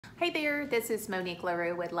Hey there, this is Monique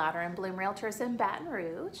LaRue with Louder and Blum Realtors in Baton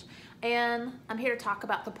Rouge, and I'm here to talk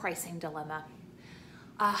about the pricing dilemma.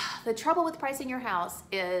 The trouble with pricing your house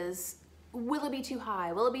is, will it be too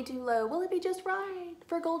high? Will it be too low? Will it be just right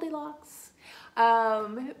for Goldilocks?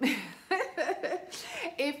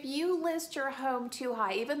 If you list your home too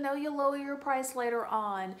high, even though you lower your price later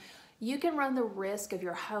on, you can run the risk of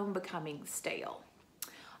your home becoming stale.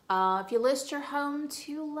 If you list your home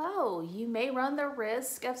too low, you may run the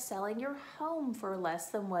risk of selling your home for less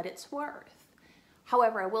than what it's worth.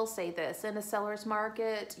 However, I will say this, in a seller's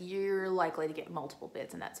market, you're likely to get multiple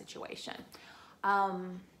bids in that situation.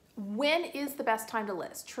 When is the best time to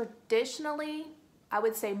list? Traditionally, I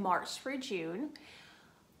would say March through June.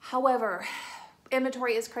 However,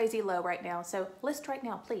 inventory is crazy low right now, so list right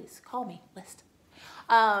now, please. Call me, list.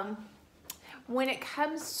 When it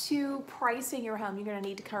comes to pricing your home, you're going to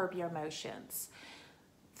need to curb your emotions.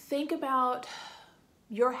 Think about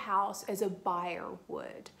your house as a buyer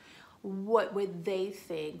would. What would they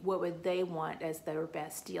think? What would they want as their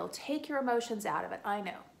best deal? Take your emotions out of it. I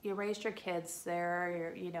know you raised your kids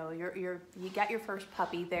there. You got your first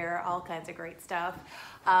puppy there. All kinds of great stuff.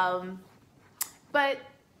 But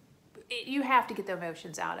you have to get the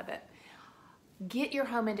emotions out of it. Get your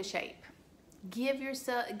home into shape. Give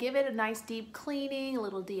it a nice deep cleaning, a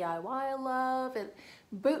little DIY love, and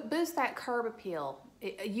boost that curb appeal.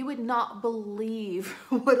 You would not believe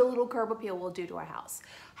what a little curb appeal will do to a house.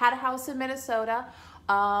 Had a house in Minnesota.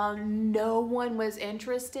 No one was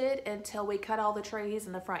interested until we cut all the trees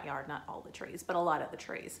in the front yard. Not all the trees, but a lot of the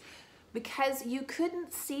trees. Because you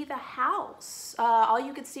couldn't see the house. All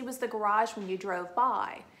you could see was the garage when you drove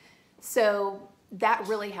by. So that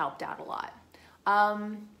really helped out a lot.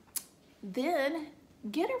 Then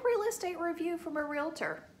get a real estate review from a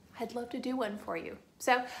realtor. I'd love to do one for you.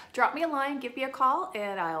 So drop me a line, give me a call,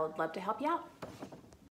 and I'll love to help you out.